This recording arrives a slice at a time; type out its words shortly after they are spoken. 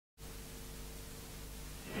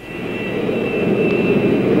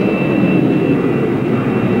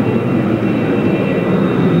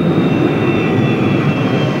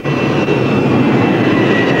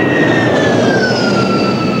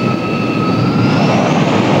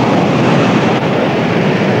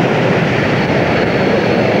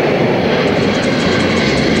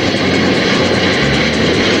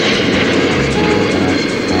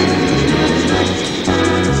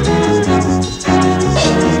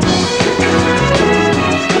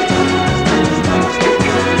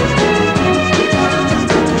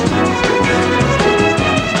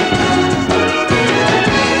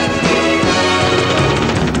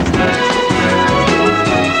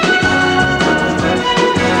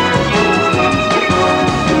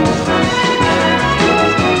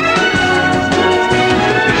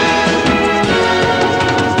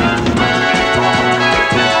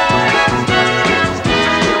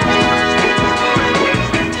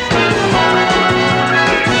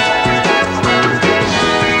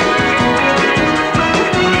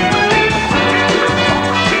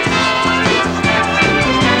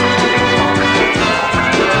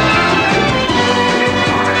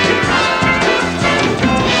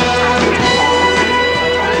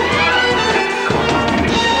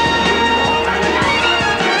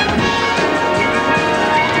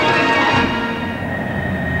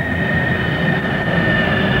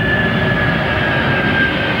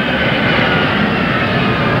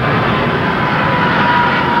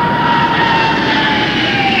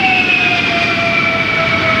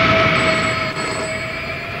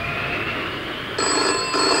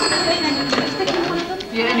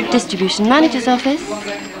distribution manager's office.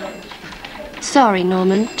 Sorry,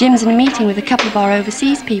 Norman. Jim's in a meeting with a couple of our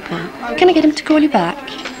overseas people. Can I get him to call you back?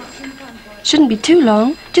 Shouldn't be too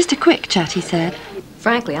long. Just a quick chat, he said.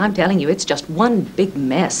 Frankly, I'm telling you, it's just one big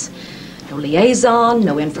mess. No liaison,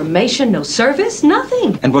 no information, no service,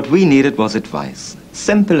 nothing. And what we needed was advice.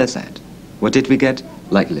 Simple as that. What did we get?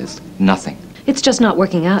 Like Liz, nothing. It's just not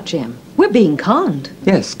working out, Jim. We're being conned.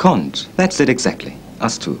 Yes, conned. That's it exactly.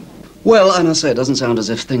 Us too. Well, I must say, it doesn't sound as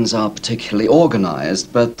if things are particularly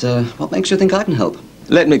organized, but what makes you think I can help?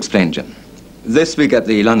 Let me explain, Jim. This week at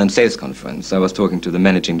the London Sales Conference, I was talking to the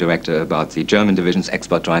managing director about the German division's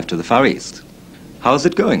export drive to the Far East. How's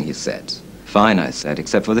it going, he said. Fine, I said,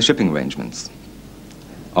 except for the shipping arrangements.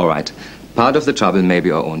 All right. Part of the trouble may be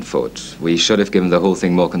our own fault. We should have given the whole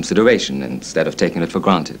thing more consideration instead of taking it for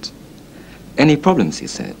granted. Any problems, he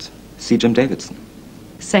said. See Jim Davidson.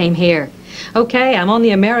 Same here. Okay, I'm on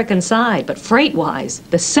the American side, but freight-wise,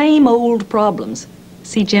 the same old problems.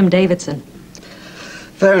 See Jim Davidson.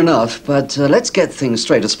 Fair enough, but let's get things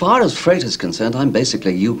straight. As far as freight is concerned, I'm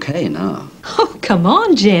basically UK now. Oh, come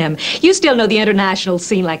on, Jim. You still know the international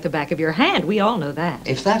scene like the back of your hand. We all know that.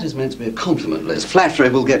 If that is meant to be a compliment, Liz, flattery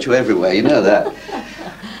will get you everywhere, you know that.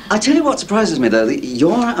 I tell you what surprises me, though.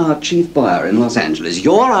 You're our chief buyer in Los Angeles.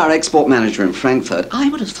 You're our export manager in Frankfurt. I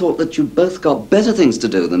would have thought that you'd both got better things to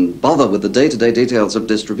do than bother with the day-to-day details of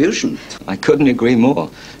distribution. I couldn't agree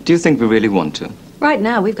more. Do you think we really want to? Right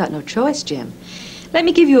now, we've got no choice, Jim. Let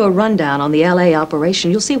me give you a rundown on the LA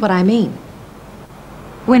operation. You'll see what I mean.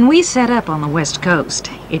 When we set up on the West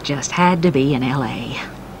Coast, it just had to be in LA.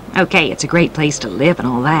 Okay, it's a great place to live and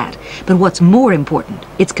all that, but what's more important,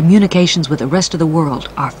 its communications with the rest of the world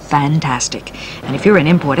are fantastic. And if you're an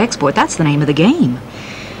import-export, that's the name of the game.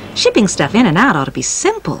 Shipping stuff in and out ought to be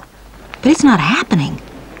simple, but it's not happening.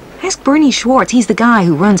 Ask Bernie Schwartz, he's the guy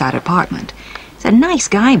who runs our department. He's a nice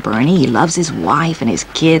guy, Bernie. He loves his wife and his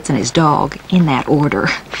kids and his dog, in that order.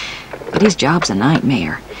 But his job's a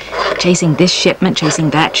nightmare. Chasing this shipment, chasing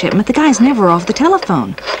that shipment. The guy's never off the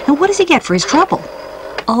telephone. And what does he get for his trouble?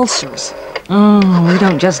 Ulcers. Oh, we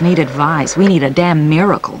don't just need advice. We need a damn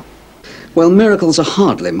miracle. Well, miracles are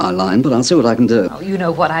hardly my line, but I'll see what I can do. Oh, you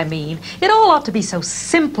know what I mean. It all ought to be so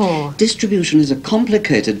simple. Distribution is a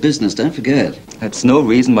complicated business, don't forget. That's no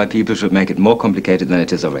reason why people should make it more complicated than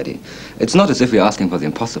it is already. It's not as if we're asking for the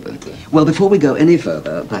impossible. Well, before we go any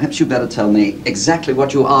further, perhaps you'd better tell me exactly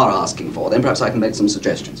what you are asking for. Then perhaps I can make some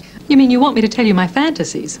suggestions. You mean you want me to tell you my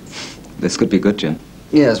fantasies? This could be good, Jim.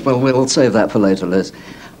 Yes, well, we'll save that for later, Liz.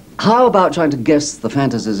 How about trying to guess the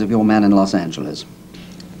fantasies of your man in Los Angeles?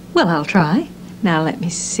 Well, I'll try. Now, let me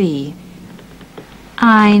see.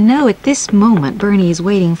 I know at this moment Bernie's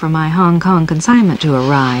waiting for my Hong Kong consignment to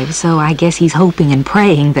arrive, so I guess he's hoping and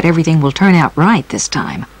praying that everything will turn out right this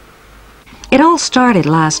time. It all started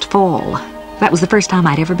last fall. That was the first time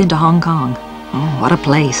I'd ever been to Hong Kong. Oh, what a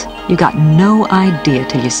place. You got no idea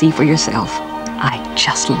till you see for yourself. I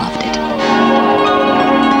just loved it.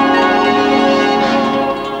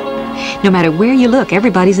 No matter where you look,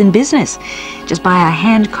 everybody's in business. Just buy a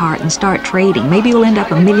hand cart and start trading. Maybe you'll end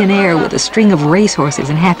up a millionaire with a string of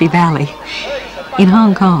racehorses in Happy Valley. In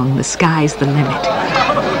Hong Kong, the sky's the limit.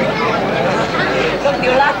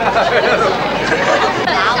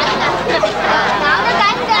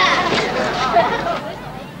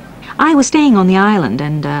 I was staying on the island,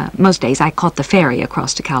 and most days I caught the ferry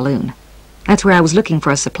across to Kowloon. That's where I was looking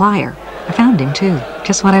for a supplier. I found him, too.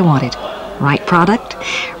 Just what I wanted. Right product,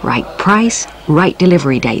 right price, right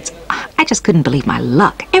delivery dates. I just couldn't believe my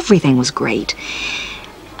luck. Everything was great.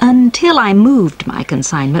 Until I moved my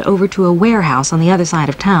consignment over to a warehouse on the other side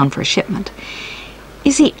of town for a shipment.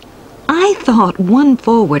 You see, I thought one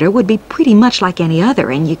forwarder would be pretty much like any other,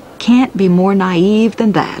 and you can't be more naive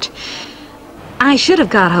than that. I should have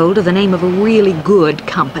got hold of the name of a really good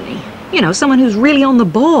company. You know, someone who's really on the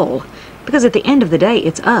ball. Because at the end of the day,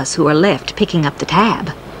 it's us who are left picking up the tab.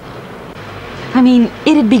 I mean,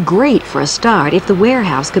 it'd be great for a start if the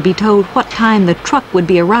warehouse could be told what time the truck would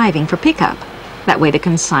be arriving for pickup. That way the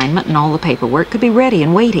consignment and all the paperwork could be ready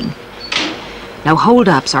and waiting. No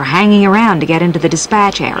hold-ups or hanging around to get into the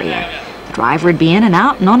dispatch area. The driver would be in and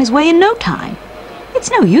out and on his way in no time.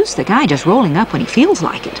 It's no use the guy just rolling up when he feels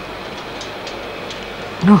like it.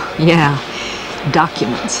 Oh, yeah,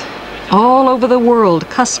 documents. All over the world,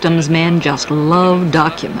 customs men just love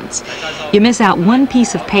documents. You miss out one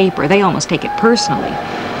piece of paper, they almost take it personally.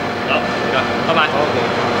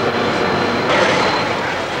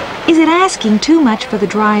 Is it asking too much for the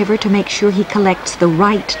driver to make sure he collects the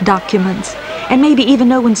right documents, and maybe even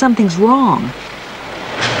know when something's wrong?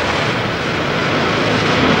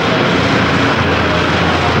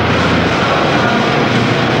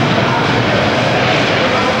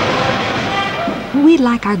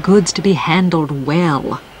 like our goods to be handled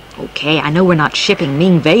well. Okay, I know we're not shipping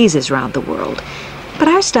Ming vases around the world, but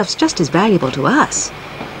our stuff's just as valuable to us.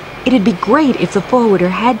 It'd be great if the forwarder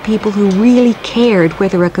had people who really cared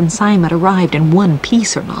whether a consignment arrived in one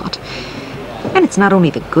piece or not. And it's not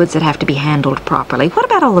only the goods that have to be handled properly. What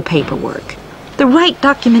about all the paperwork? The right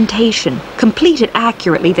documentation, completed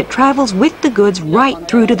accurately, that travels with the goods right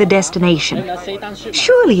through to the destination.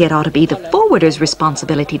 Surely it ought to be the forwarder's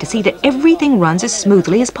responsibility to see that everything runs as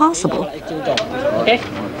smoothly as possible.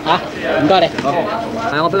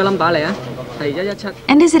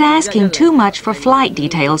 And is it asking too much for flight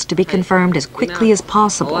details to be confirmed as quickly as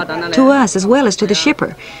possible, to us as well as to the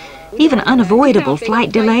shipper? Even unavoidable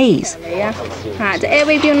flight delays. The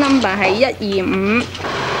airway bill number is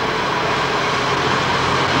 125.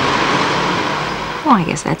 Well, I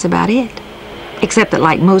guess that's about it. Except that,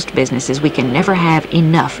 like most businesses, we can never have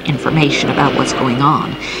enough information about what's going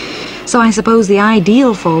on. So I suppose the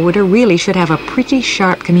ideal forwarder really should have a pretty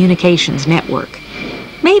sharp communications network.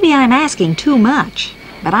 Maybe I'm asking too much,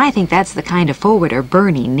 but I think that's the kind of forwarder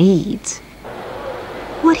Bernie needs.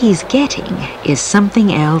 What he's getting is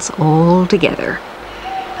something else altogether.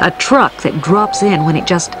 A truck that drops in when it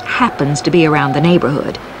just happens to be around the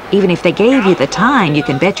neighborhood. Even if they gave you the time, you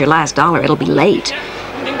can bet your last dollar it'll be late.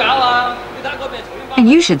 And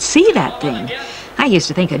you should see that thing. I used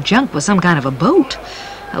to think a junk was some kind of a boat.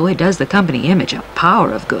 Oh, it does the company image a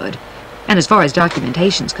power of good. And as far as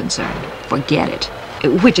documentation's concerned, forget it.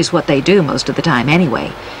 Which is what they do most of the time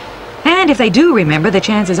anyway. And if they do remember, the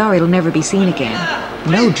chances are it'll never be seen again.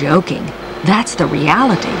 No joking. That's the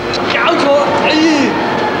reality.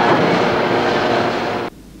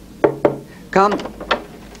 Come.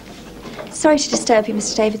 Sorry to disturb you,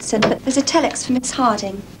 Mr. Davidson, but there's a telex from Miss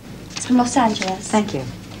Harding. It's from Los Angeles. Thank you.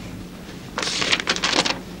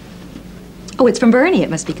 Oh, it's from Bernie. It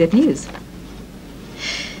must be good news.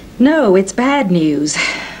 No, it's bad news.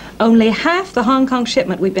 Only half the Hong Kong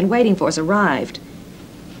shipment we've been waiting for has arrived.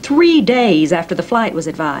 3 days after the flight was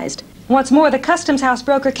advised. What's more, the customs house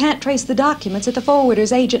broker can't trace the documents at the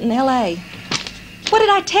forwarder's agent in L.A. What did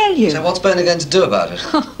I tell you? So what's Bernie going to do about it?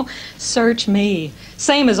 Oh, search me.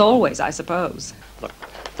 Same as always, I suppose. Look,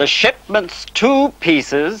 the shipment's 2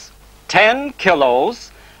 pieces, 10 kilos.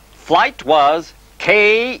 Flight was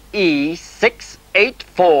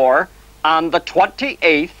KE684 on the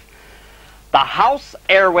 28th. The house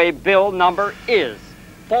airway bill number is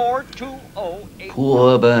 4208.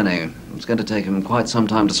 Poor Bernie. It's going to take him quite some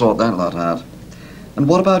time to sort that lot out. And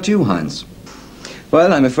what about you, Heinz?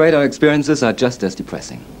 Well, I'm afraid our experiences are just as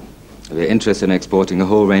depressing. We're interested in exporting a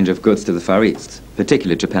whole range of goods to the Far East,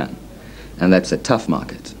 particularly Japan. And that's a tough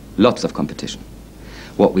market. Lots of competition.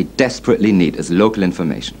 What we desperately need is local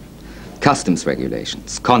information. Customs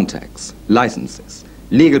regulations, contacts, licenses,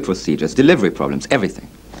 legal procedures, delivery problems, everything.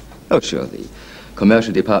 Oh, sure, the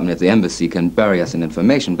commercial department at the embassy can bury us in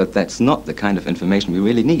information, but that's not the kind of information we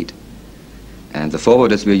really need. And the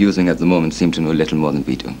forwarders we're using at the moment seem to know little more than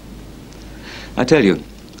we do. I tell you,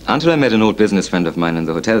 until I met an old business friend of mine in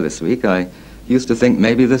the hotel this week, I used to think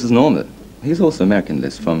maybe this is normal. He's also American,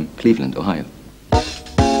 Liz, from Cleveland, Ohio.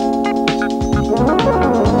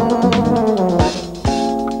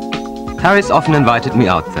 Harris often invited me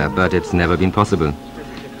out there, but it's never been possible.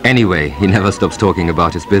 Anyway, he never stops talking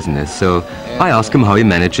about his business, so I ask him how he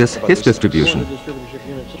manages his distribution.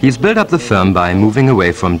 He's built up the firm by moving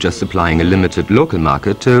away from just supplying a limited local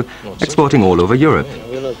market to exporting all over Europe.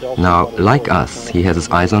 Now, like us, he has his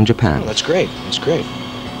eyes on Japan. That's great. That's great.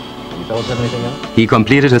 You fellas have anything else? He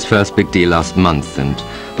completed his first big deal last month, and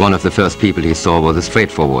one of the first people he saw was his freight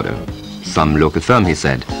forwarder. Some local firm, he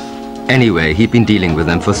said. Anyway, he'd been dealing with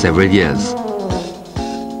them for several years.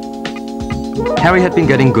 Harry had been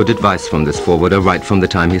getting good advice from this forwarder right from the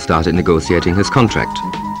time he started negotiating his contract.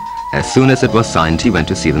 As soon as it was signed, he went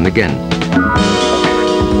to see them again.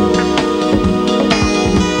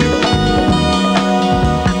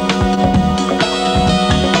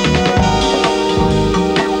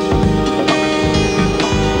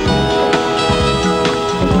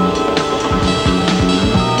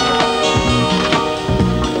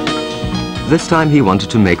 This time he wanted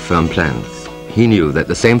to make firm plans. He knew that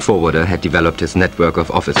the same forwarder had developed his network of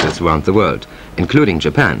offices around the world, including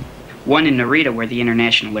Japan. One in Narita, where the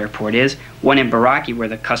international airport is, one in Baraki, where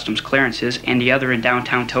the customs clearance is, and the other in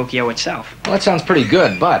downtown Tokyo itself. Well, that sounds pretty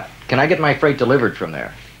good, but can I get my freight delivered from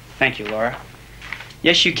there? Thank you, Laura.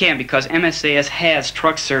 Yes, you can, because MSAS has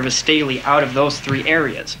truck service daily out of those 3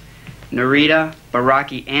 areas. Narita,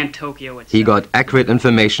 Baraki, and Tokyo itself. He got accurate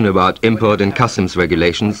information about import and customs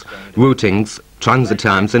regulations, routings, transit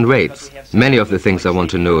times, and rates. Many of the things I want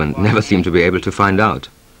to know and never seem to be able to find out.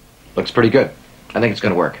 Looks pretty good. I think it's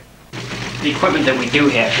going to work. The equipment that we do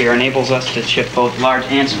have here enables us to ship both large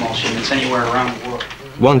and small shipments anywhere around the world.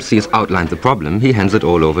 Once he's outlined the problem, he hands it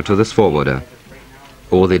all over to this forwarder.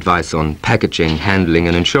 All the advice on packaging, handling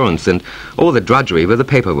and insurance, and all the drudgery with the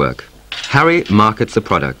paperwork. Harry markets the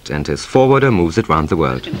product, and his forwarder moves it round the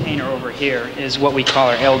world. The container over here is what we call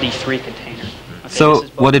our LD3 container. Okay, So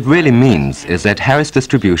what it really means is that Harry's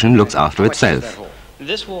distribution looks after itself.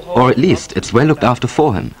 this will hold Or at least it's well looked after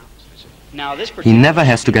for him. Now, this He never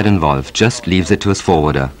has to get involved, just leaves it to his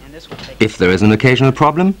forwarder. If there is an occasional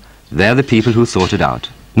problem, they're the people who sort it out.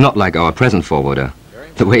 Not like our present forwarder.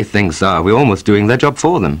 The way things are, we're almost doing their job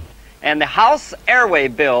for them. And the House Airway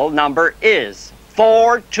bill number is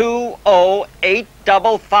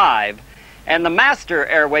 420855. And the Master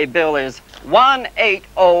Airway bill is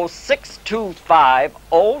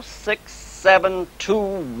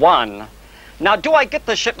 18062506721. Now, do I get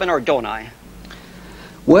the shipment or don't I?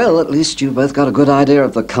 Well, at least you both got a good idea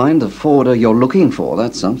of the kind of forwarder you're looking for.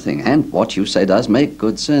 That's something. And what you say does make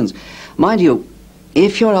good sense. Mind you,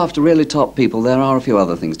 if you're after really top people, there are a few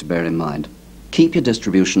other things to bear in mind. Keep your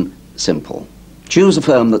distribution simple. Choose a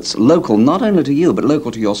firm that's local not only to you, but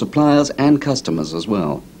local to your suppliers and customers as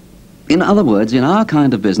well. In other words, in our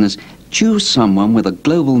kind of business, choose someone with a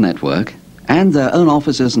global network and their own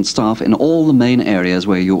offices and staff in all the main areas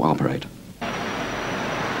where you operate.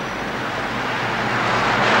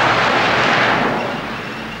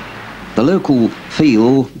 The local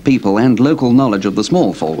feel, people, and local knowledge of the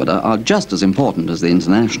small forwarder are just as important as the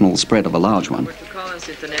international spread of a large one.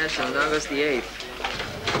 International, August the 8th.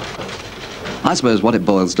 I suppose what it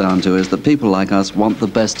boils down to is that people like us want the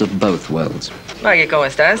best of both worlds. Maggie, ¿cómo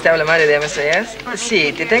estás? Te habla Mario de MSAS.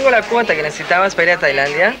 Sí, te tengo la cuota que necesitabas para ir a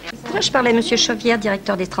Tailandia. Pourrais-je parler à Monsieur Chauvière,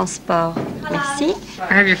 directeur des transports? Merci.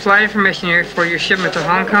 I have your flight information here for your shipment to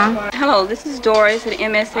Hong Kong. Hello, this is Doris at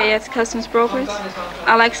MSAS Customs Brokers.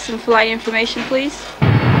 I'd like some flight information, please.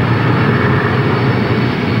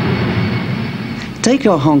 Take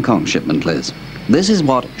your Hong Kong shipment, Liz. This is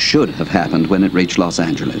what should have happened when it reached Los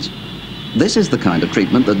Angeles. This is the kind of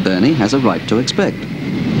treatment that Bernie has a right to expect.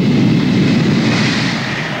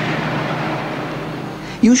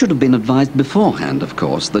 You should have been advised beforehand, of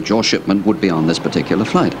course, that your shipment would be on this particular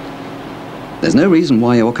flight. There's no reason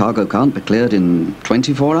why your cargo can't be cleared in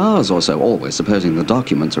 24 hours or so, always supposing the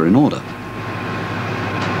documents are in order.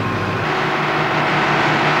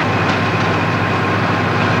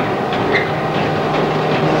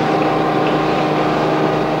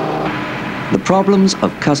 The problems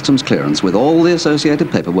of customs clearance with all the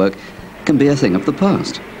associated paperwork can be a thing of the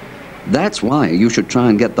past. That's why you should try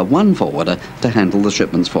and get the one forwarder to handle the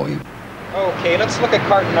shipments for you. Okay, let's look at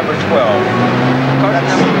carton number 12. Carton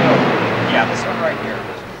number 12. Yeah, this one right here.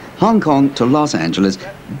 Hong Kong to Los Angeles,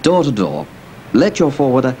 door to door. Let your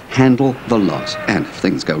forwarder handle the lot. And if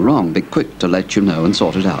things go wrong, be quick to let you know and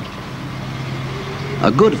sort it out.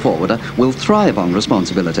 A good forwarder will thrive on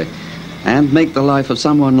responsibility and make the life of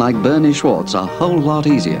someone like Bernie Schwartz a whole lot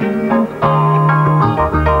easier.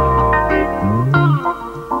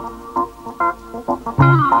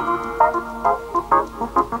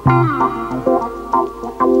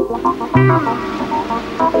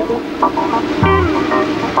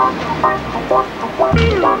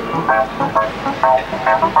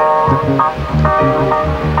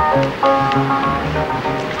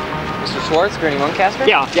 Mr. Schwartz, Gurney Muncaster?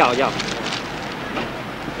 Yeah. Here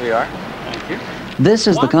we are. Thank you. This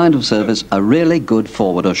is the kind of service a really good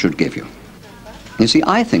forwarder should give you. You see,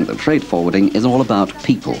 I think that freight forwarding is all about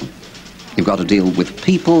people. You've got to deal with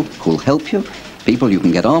people who'll help you, people you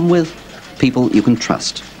can get on with, people you can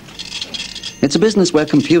trust. It's a business where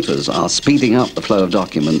computers are speeding up the flow of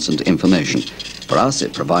documents and information. For us,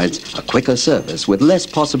 it provides a quicker service with less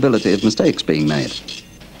possibility of mistakes being made.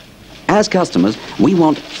 As customers, we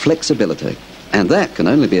want flexibility, and that can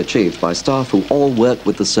only be achieved by staff who all work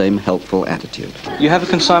with the same helpful attitude. You have a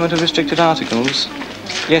consignment of restricted articles?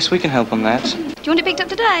 Yes, we can help on that. Do you want it picked up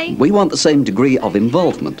today? We want the same degree of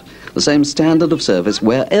involvement, the same standard of service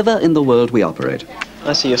wherever in the world we operate.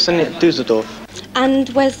 I see, you're sending it to Dusseldorf. And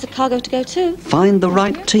where's the cargo to go to? Find the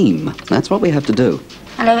right team. That's what we have to do.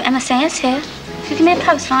 Hello, MSAS here. Could you give me a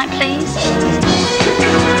postlight, please?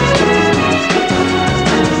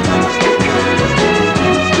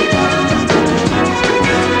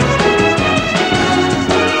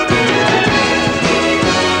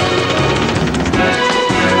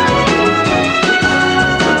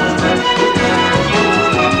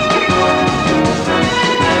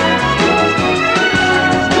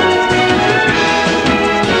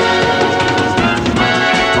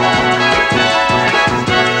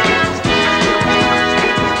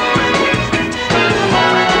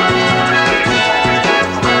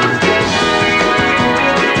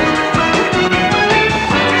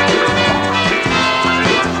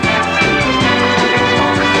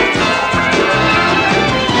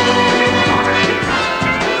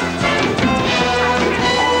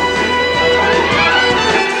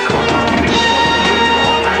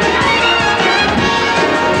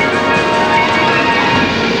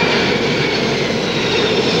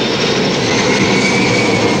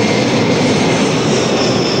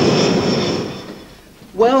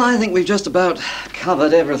 I think we've just about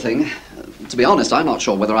covered everything. To be honest, I'm not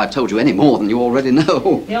sure whether I've told you any more than you already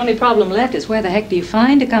know. The only problem left is where the heck do you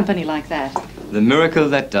find a company like that? The miracle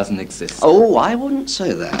that doesn't exist. Oh, I wouldn't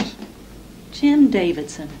say that. Jim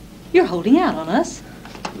Davidson, you're holding out on us.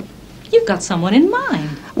 You've got someone in mind.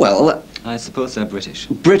 Well, I suppose they're British.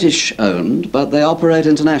 British owned, but they operate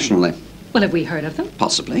internationally. Well, have we heard of them?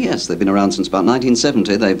 Possibly, yes. They've been around since about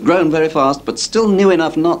 1970. They've grown very fast, but still new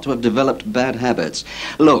enough not to have developed bad habits.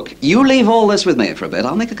 Look, you leave all this with me for a bit.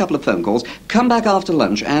 I'll make a couple of phone calls, come back after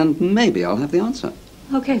lunch, and maybe I'll have the answer.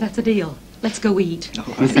 Okay, that's a deal. Let's go eat.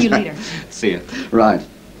 See you later. See you. Right.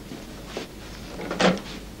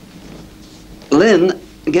 Lynn,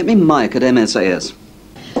 get me Mike at MSAS.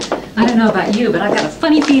 I don't know about you, but I've got a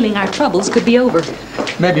funny feeling our troubles could be over.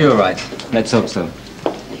 Maybe you're right. Let's hope so.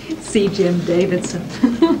 See Jim Davidson.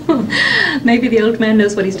 Maybe the old man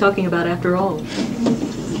knows what he's talking about after all.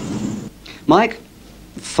 Mike?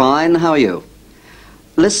 Fine, how are you?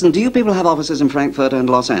 Listen, do you people have offices in Frankfurt and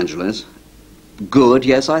Los Angeles? Good,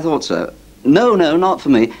 yes, I thought so. No, not for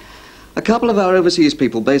me. A couple of our overseas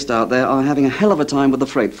people based out there are having a hell of a time with the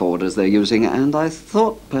freight forwarders they're using, and I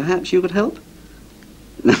thought perhaps you could help?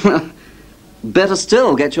 Better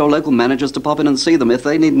still, get your local managers to pop in and see them. If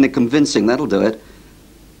they need any convincing, that'll do it.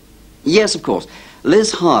 Yes, of course.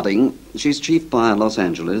 Liz Harding, she's chief buyer Los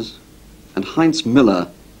Angeles, and Heinz Miller,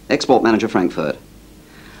 export manager Frankfurt.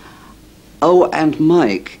 Oh, and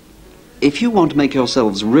Mike, if you want to make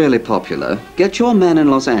yourselves really popular, get your man in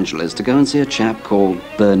Los Angeles to go and see a chap called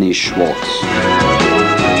Bernie Schwartz.